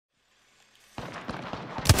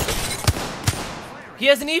He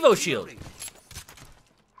has an EVO shield.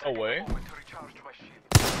 No way.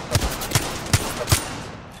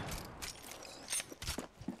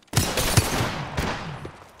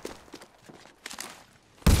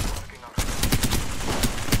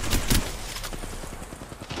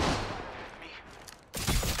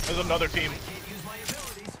 There's another team.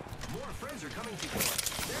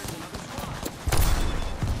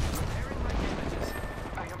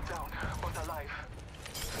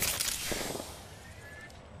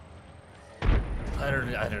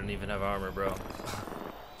 I don't even have armor, bro.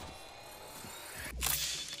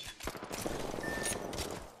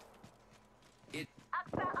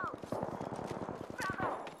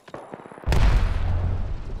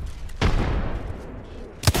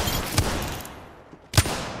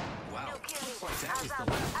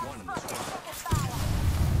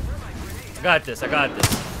 I got this, I got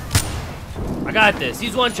this. I got this.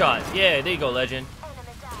 He's one shot. Yeah, there you go, Legend.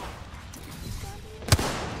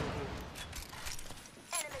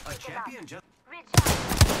 A champion just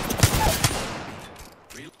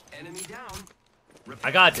enemy down.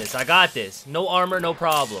 I got this, I got this. No armor, no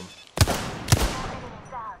problem.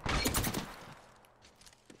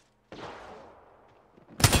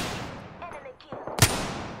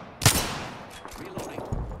 Reloading.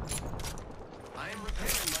 I am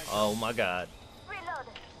repairing my Oh my god.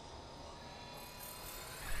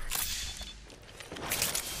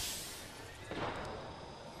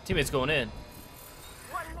 Teammates going in.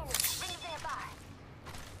 1 minute. Ring standby.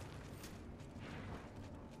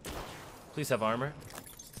 Please have armor.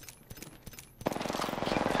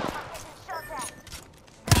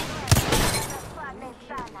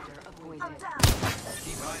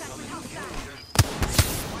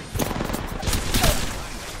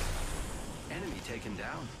 enemy taken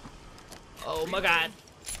down. Oh my god.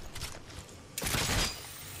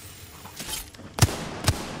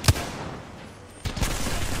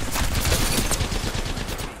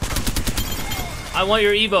 I want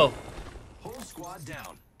your Evo. Whole squad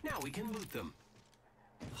down. Now we can loot them.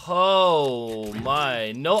 Oh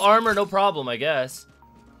my. No armor, no problem, I guess.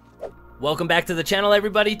 Welcome back to the channel,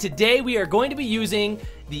 everybody. Today we are going to be using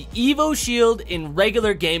the EVO Shield in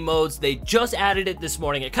regular game modes. They just added it this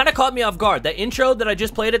morning. It kind of caught me off guard. That intro that I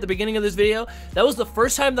just played at the beginning of this video, that was the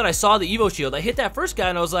first time that I saw the EVO Shield. I hit that first guy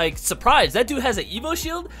and I was like, surprised, that dude has an EVO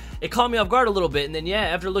Shield? It caught me off guard a little bit, and then yeah,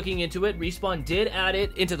 after looking into it, Respawn did add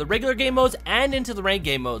it into the regular game modes and into the ranked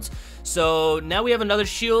game modes. So now we have another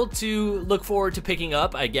shield to look forward to picking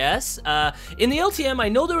up, I guess. In the LTM, I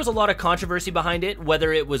know there was a lot of controversy behind it,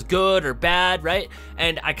 whether it was good or bad, right?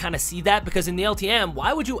 And I kind of see that because in the LTM,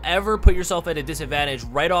 why would you ever put yourself at a disadvantage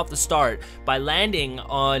right off the start by landing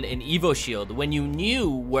on an EVO Shield when you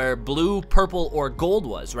knew where blue, purple, or gold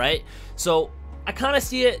was, right? So I kind of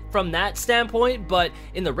see it from that standpoint, but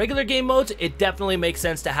in the regular game modes, it definitely makes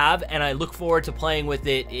sense to have, and I look forward to playing with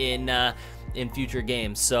it in future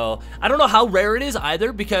games. So I don't know how rare it is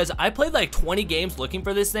either, because I played like 20 games looking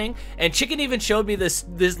for this thing, and Chicken even showed me this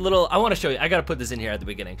little, I want to show you, I gotta put this in here at the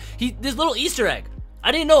beginning, this little Easter egg.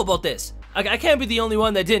 I didn't know about this. I can't be the only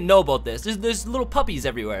one that didn't know about this. There's little puppies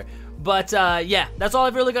everywhere. But yeah, that's all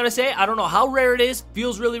I've really got to say. I don't know how rare it is.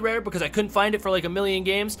 Feels really rare because I couldn't find it for like a million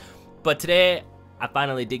games, but today I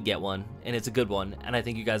finally did get one, and it's a good one, and I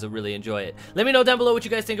think you guys will really enjoy it. Let me know down below what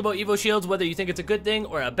you guys think about EVO Shields, whether you think it's a good thing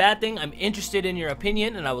or a bad thing. I'm interested in your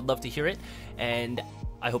opinion, and I would love to hear it, and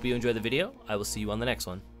I hope you enjoy the video. I will see you on the next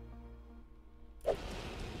one.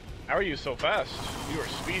 How are you so fast? You are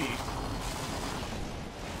speedy.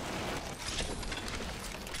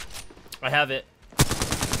 I have it.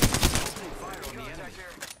 Opening fire on the enemy.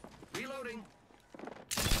 Reloading.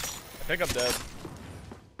 I think I'm dead.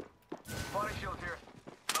 Body shield here.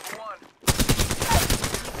 Number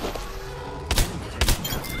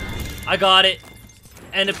 1. I got it.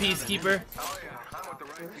 And a peacekeeper. Oh yeah, I'm with the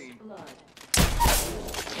right team.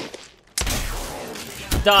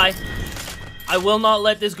 Die. I will not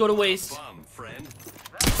let this go to waste. Bum, friend.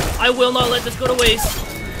 I will not let this go to waste.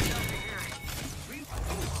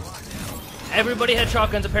 Everybody had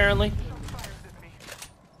shotguns apparently.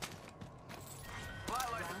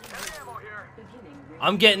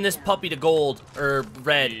 I'm getting this puppy to gold or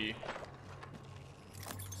red.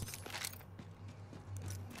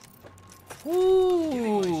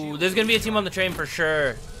 Ooh, there's gonna be a team on the train for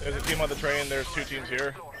sure. There's a team on the train. There's 2 teams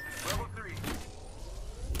here.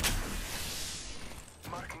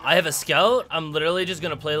 I have a scout. I'm literally just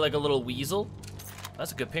gonna play like a little weasel.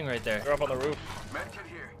 That's a good ping right there. They're up on the roof. Medkit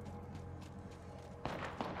here.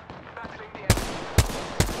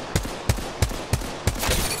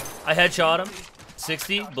 I headshot him.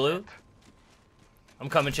 60, blue. I'm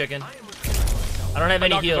coming, Chicken. I don't have any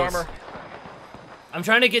Knocked his heals. armor. I'm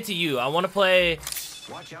trying to get to you. I want to play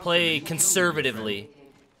Watch out. conservatively.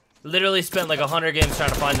 Literally spent like 100 games trying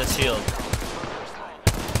to find this shield.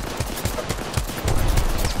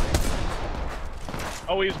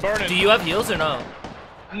 Oh, he's burning. Do you have heals or no?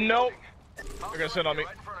 Nope. They're gonna sit on me.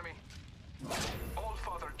 Right in front of me. Old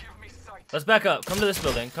father, give me sight. Let's back up. Come to this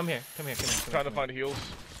building. Come here. Come here. Come here. Trying to find heals.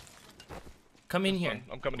 Come in here.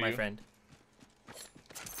 I'm coming to my you. friend.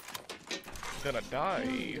 Gonna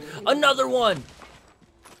die. Another one.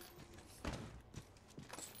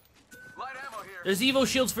 Light ammo here. There's EVO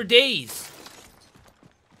shields for days.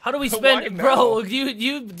 How do we Why spend, now? bro? Can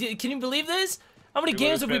you believe this? How many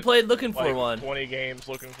games have we spent, played looking for like, one? 20 games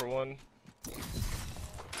looking for one.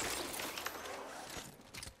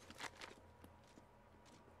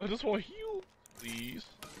 I just want heal, please.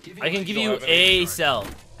 I can give you have any a insurance. cell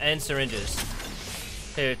and syringes.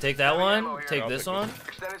 Here, take that one. Take I'll this take one.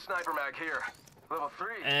 Extended sniper mag here. Level 3.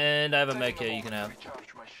 And I have a med kit you can have.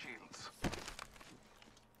 Recharge my shields.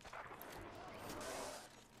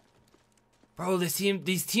 Bro,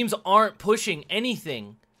 these teams aren't pushing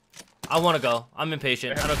anything. I want to go. I'm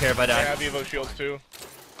impatient. I don't care if I I die. have EVO shields too.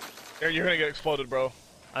 Here, you're gonna get exploded, bro.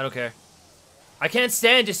 I don't care. I can't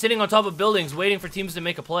stand just sitting on top of buildings waiting for teams to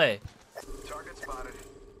make a play. Target spotted.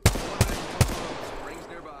 Rings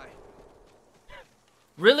nearby.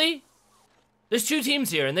 Really? There's 2 teams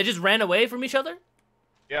here and they just ran away from each other?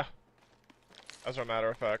 Yeah. As a matter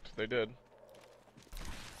of fact, they did.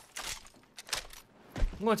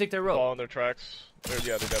 I'm going to take their rope. Fall in their tracks.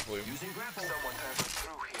 Yeah, they definitely. Using grapple. Someone passed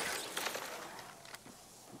through here.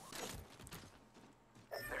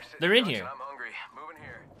 They're in Johnson, here. I'm hungry. Moving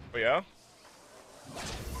here. Oh yeah?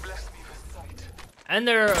 Bless me with sight. And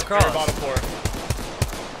they're They're across. bottom floor.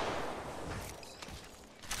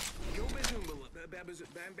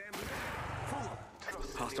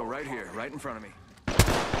 Hostile right here, right in front of me.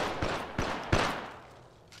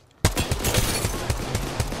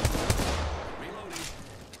 Reloading.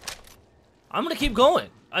 I'm going to keep going.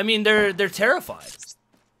 I mean, they're terrified.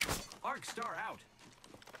 Arc star out.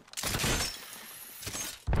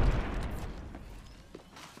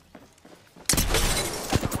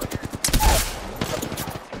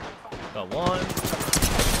 Got one.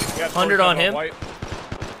 Yeah, 100 on him. White.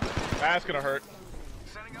 That's gonna hurt.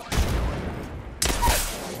 Setting up.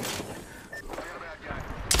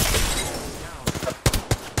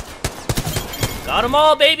 Got them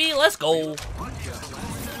all, baby. Let's go.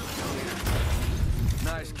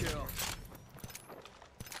 Nice kill.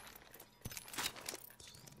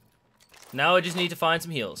 Now I just need to find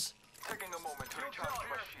some heals. Taking a moment to recharge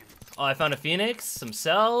my shield. Oh, I found a phoenix, some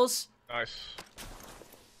cells. Nice.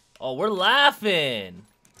 Oh, we're laughing.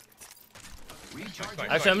 Recharge.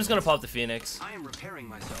 Nice. Actually, I'm just going to pop the phoenix. I am repairing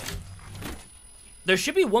myself. There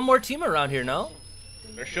should be one more team around here, no?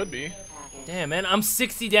 There should be. Damn, man. I'm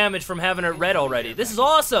 60 damage from having it red already. This is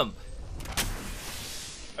awesome.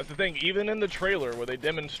 That's the thing. Even in the trailer where they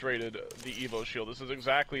demonstrated the EVO shield, this is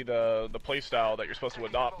exactly the playstyle that you're supposed to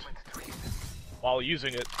adopt while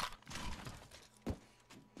using it.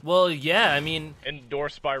 Well, yeah, I mean,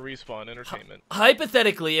 Endorsed by Respawn Entertainment.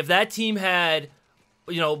 hypothetically, if that team had,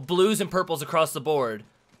 you know, blues and purples across the board,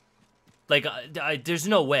 like, there's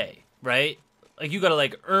no way, right? Like, you gotta,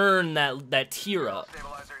 like, earn that tier up.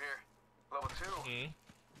 Stabilizer here. Level 2.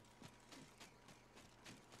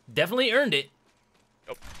 Definitely earned it.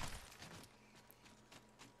 Yep.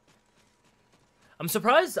 I'm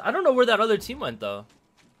surprised. I don't know where that other team went, though.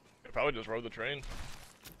 They probably just rode the train.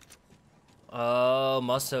 Oh,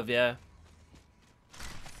 must have, yeah.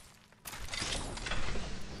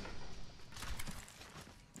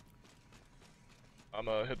 I'm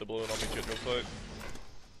gonna hit the blue and I'll meet you at the site.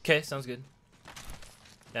 Okay, sounds good.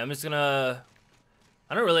 Yeah, I'm just gonna...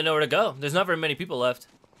 I don't really know where to go. There's not very many people left.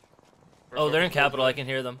 Oh, they're in Capital. I can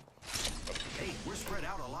hear them. Hey, we're spread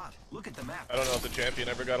out a lot. Look at the map. I don't know if the champion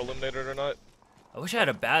ever got eliminated or not. I wish I had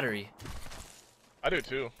a battery. I do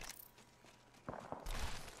too.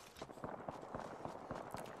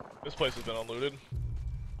 This place has been unlooted.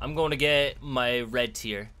 I'm going to get my red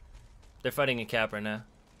tier. They're fighting in Cap right now.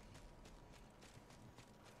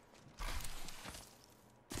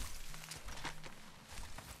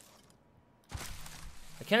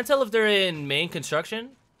 I can't tell if they're in main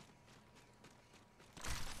construction.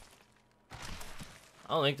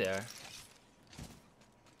 I don't think they are.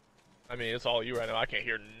 I mean, it's all you right now. I can't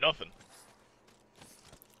hear nothing.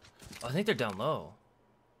 Oh, I think they're down low.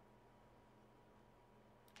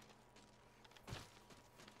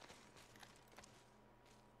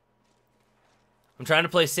 I'm trying to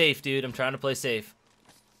play safe, dude. I'm trying to play safe.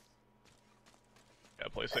 Yeah,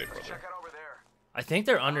 play safe, brother. Check out over there. I think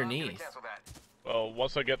they're I'm gonna underneath. cancel that. Well,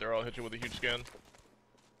 once I get there, I'll hit you with a huge scan.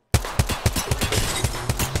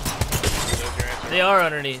 They are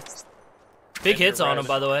underneath. Big And hits you're on them, red.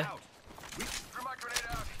 by the way. Threw my grenade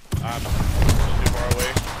out. I'm too far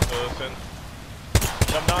away to listen.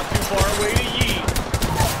 I'm not too far away to yeet.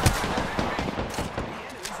 The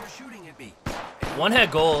enemies are shooting at me. One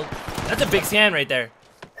had gold. That's a big scan right there.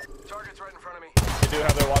 Target's right in front of me. They do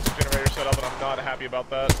have their Watson generator set up, and I'm not happy about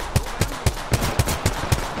that.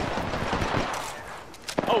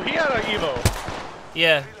 Oh, he had an Evo.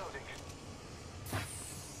 Yeah, Reloading.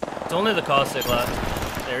 it's only the caustic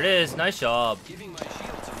left. There it is. Nice job. Giving my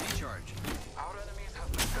shields a recharge. Our enemies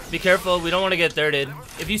have been Be careful. We don't want to get thirded.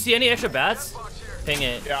 If you see any extra bats, box here. ping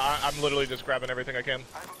it. Yeah, I'm literally just grabbing everything I can.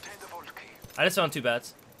 I've obtained the vault key. I just found 2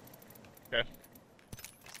 bats. Okay.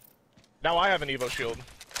 Now I have an Evo shield.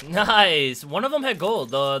 Nice. One of them had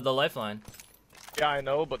gold. The lifeline. Yeah, I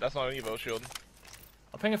know, but that's not an Evo shield.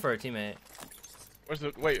 I'll ping it for our teammate. Where's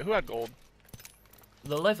the? Wait, who had gold?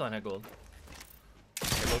 The lifeline had gold.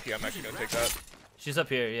 Hey, Loki, I'm actually gonna take that. She's up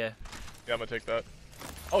here. Yeah. Yeah, I'm gonna take that.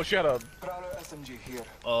 Oh, she had a. Prowler SMG here.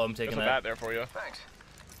 Oh, I'm There's taking a that. bat there for you. Thanks.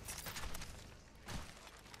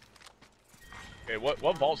 Okay,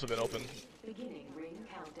 what vaults have been open? Beginning ring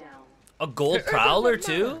countdown. A gold prowler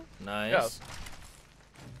too. Nice. Yeah.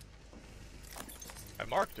 I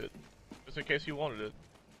marked it, just in case you wanted it.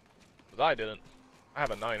 Cause I didn't. I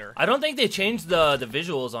have a 9er. I don't think they changed the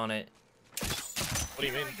visuals on it What do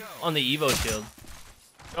you mean? on the Evo shield.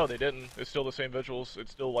 No, they didn't. It's still the same visuals.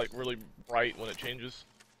 It's still like really bright when it changes.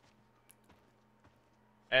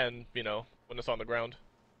 And, you know, when it's on the ground.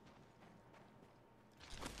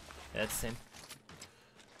 Yeah, it's the same.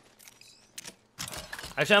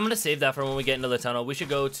 Actually, I'm gonna save that for when we get into the tunnel. We should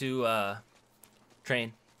go to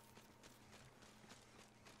train.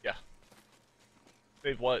 Yeah.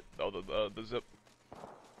 Save what? Oh, the zip.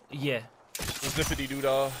 Yeah. The zippity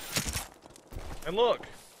doo-dah. And look!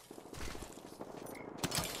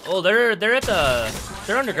 Oh, they're at the they're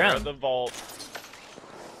They're at underground. the vault.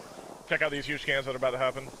 Check out these huge scans that are about to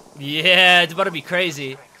happen. Yeah, it's about to be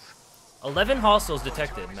crazy. 11 hostiles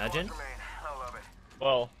detected. Imagine. I love it.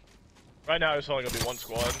 Well, right now it's only gonna be one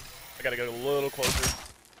squad. I gotta get a little closer.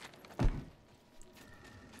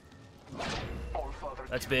 All father.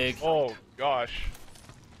 That's big. Oh, gosh.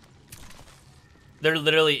 They're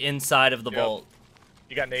literally inside of the Yep. vault.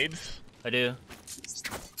 You got nades? I do.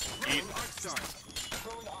 Eat.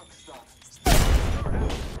 Throwing arc star.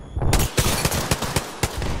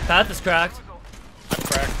 Path is cracked. I'm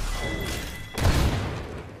cracked.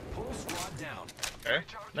 Whole squad down. Okay.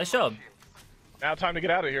 Nice job. Now time to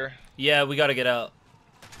get out of here. Yeah, we gotta get out.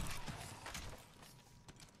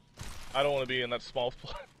 I don't want to be in that small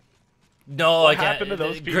spot. No, What I can't. happened to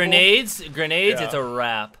those people? Grenades, Yeah. it's a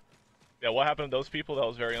wrap. Yeah, what happened to those people? That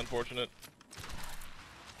was very unfortunate.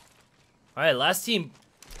 All right, last team.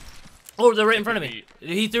 Oh, they're right in front of me.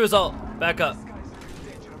 He threw his ult. Back up.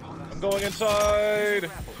 I'm going inside.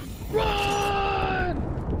 Run!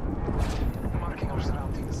 Marking our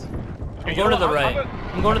surroundings. I'm going to the right.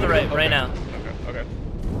 I'm going to the right right now. Okay, okay.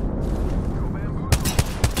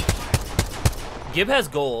 Gib has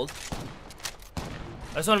gold.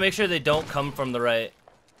 I just want to make sure they don't come from the right.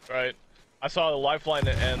 Right. I saw the lifeline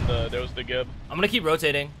and there was the Gib. I'm gonna keep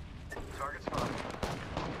rotating. Target spotted.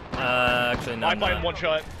 Actually, no. I'm Lifeline not. one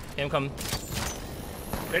shot. Him come.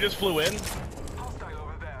 They just flew in. Hostile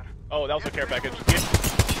over there. Oh, that was a care package. Gib.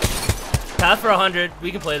 Path for 100.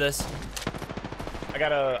 We can play this. I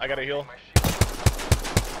gotta heal.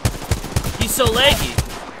 He's so laggy.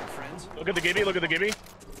 Friends, Look at the Gibby. Look at the Gibby.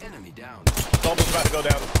 enemy down. It's almost about to go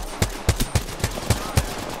down.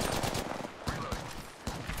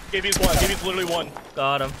 Gibby's one. Gibby's literally one.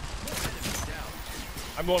 Got him.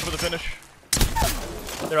 I'm going for the finish.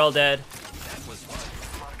 They're all dead. That was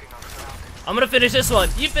fun. Marking our surroundings. I'm gonna finish this one.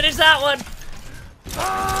 You finish that one.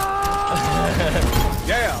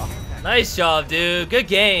 Yeah. Nice job, dude. Good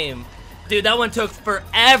game. Dude, that one took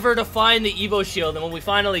forever to find the Evo shield, and when we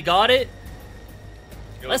finally got it,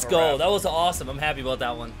 It was let's a go. wrap. That was awesome. I'm happy about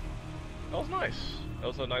that one. That was nice. That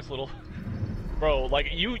was a nice little. Bro, like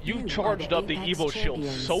you You charged are up the the Apex Evo shield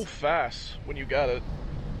champions. so fast when you got it.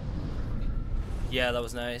 Yeah, that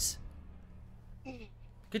was nice.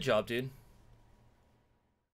 Good job, dude.